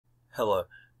Hello,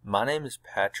 my name is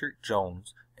Patrick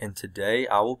Jones, and today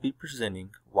I will be presenting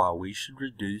why we should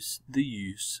reduce the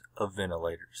use of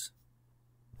ventilators.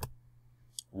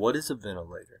 What is a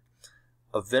ventilator?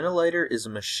 A ventilator is a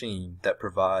machine that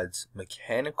provides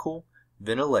mechanical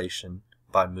ventilation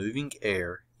by moving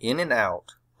air in and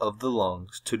out of the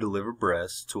lungs to deliver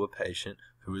breaths to a patient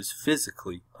who is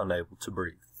physically unable to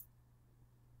breathe.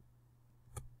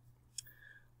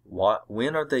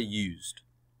 When are they used?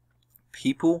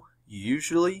 People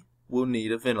usually will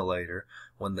need a ventilator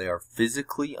when they are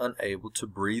physically unable to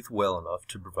breathe well enough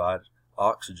to provide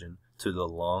oxygen to the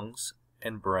lungs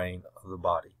and brain of the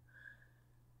body.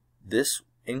 This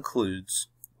includes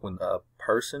when a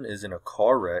person is in a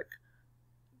car wreck,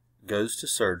 goes to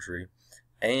surgery,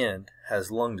 and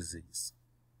has lung disease.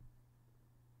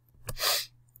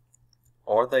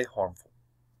 Are they harmful?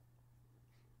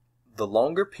 The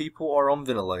longer people are on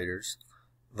ventilators,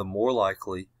 the more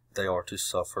likely they are to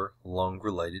suffer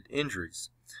lung-related injuries.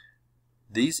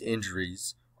 These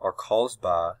injuries are caused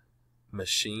by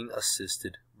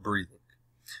machine-assisted breathing.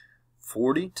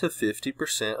 40 to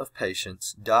 50% of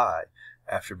patients die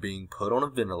after being put on a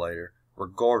ventilator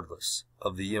regardless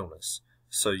of the illness.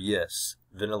 So yes,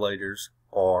 ventilators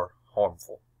are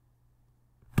harmful.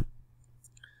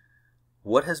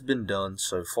 What has been done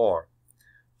so far?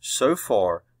 So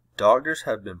far, doctors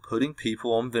have been putting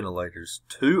people on ventilators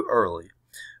too early,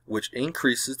 which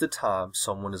increases the time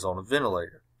someone is on a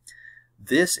ventilator.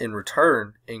 This, in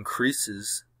return,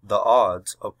 increases the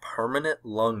odds of permanent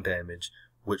lung damage,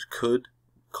 which could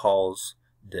cause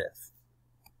death.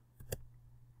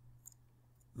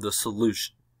 The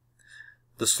solution.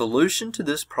 The solution to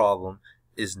this problem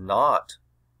is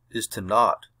to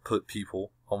not put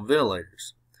people on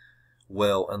ventilators.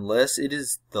 Well, unless it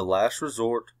is the last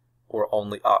resort or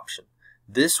only option.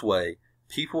 This way,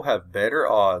 people have better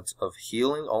odds of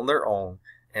healing on their own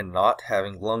and not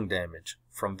having lung damage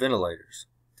from ventilators.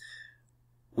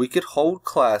 We could hold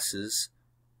classes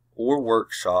or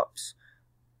workshops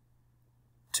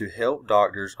to help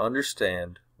doctors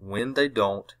understand when they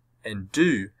don't and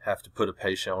do have to put a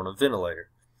patient on a ventilator.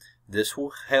 This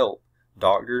will help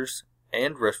doctors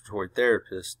and respiratory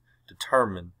therapists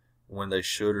determine when they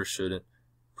should or shouldn't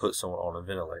put someone on a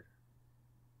ventilator.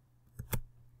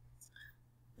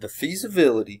 The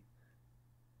feasibility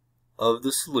of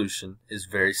the solution is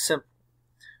very simple.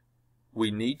 We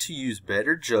need to use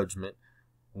better judgment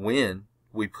when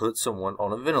we put someone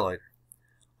on a ventilator.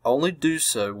 Only do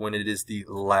so when it is the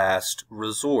last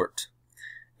resort.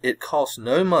 It costs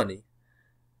no money,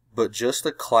 but just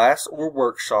a class or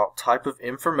workshop type of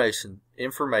information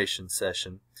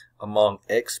session among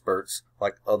experts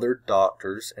like other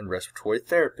doctors and respiratory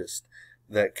therapists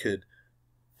that could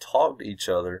talk to each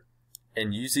other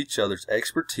and use each other's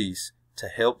expertise to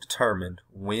help determine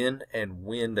when and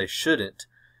when they shouldn't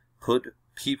put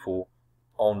people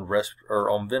on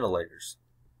ventilators.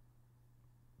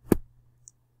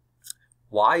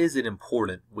 Why is it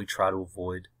important we try to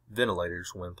avoid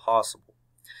ventilators when possible?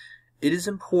 It is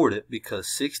important because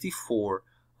 64%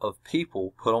 of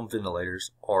people put on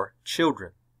ventilators are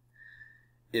children.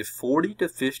 If 40 to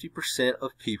 50%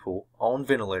 of people on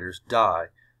ventilators die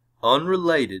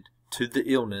unrelated to the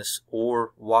illness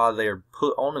or why they are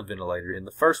put on a ventilator in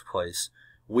the first place,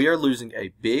 we are losing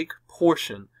a big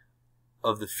portion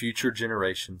of the future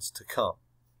generations to come.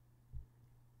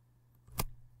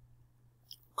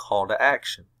 Call to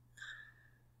action.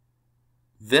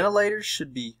 Ventilators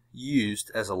should be used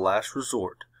as a last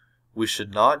resort. We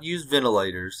should not use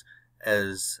ventilators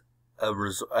as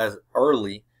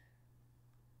early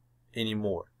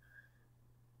anymore.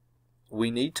 We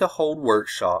need to hold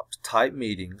workshops, type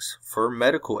meetings for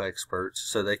medical experts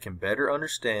so they can better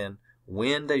understand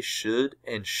when they should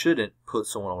and shouldn't put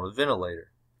someone on a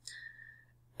ventilator.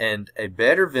 And a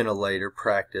better ventilator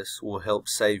practice will help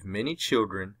save many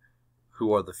children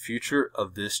who are the future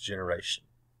of this generation.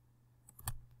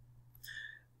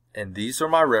 And these are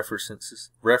my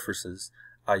references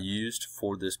I used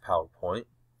for this PowerPoint.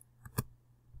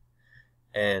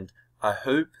 And I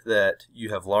hope that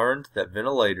you have learned that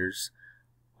ventilators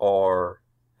are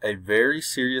a very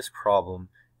serious problem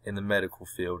in the medical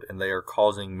field, and they are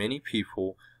causing many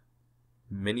people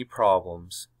many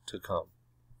problems to come.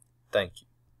 Thank you.